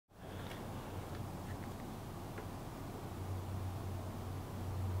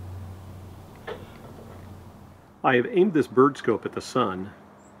I have aimed this bird scope at the sun.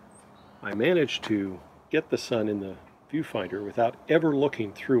 I managed to get the sun in the viewfinder without ever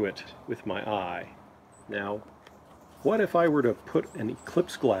looking through it with my eye. Now, what if I were to put an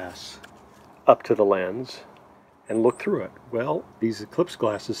eclipse glass up to the lens and look through it? Well, these eclipse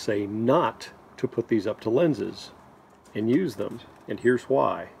glasses say not to put these up to lenses and use them, and here's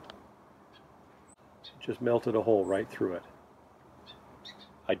why. Just melted a hole right through it.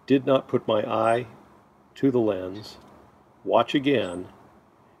 I did not put my eye to the lens. Watch again.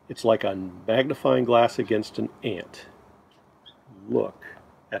 It's like a magnifying glass against an ant. Look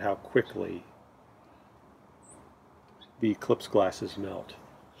at how quickly the eclipse glasses melt.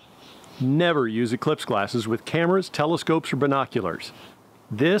 Never use eclipse glasses with cameras, telescopes, or binoculars.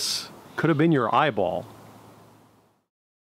 This could have been your eyeball.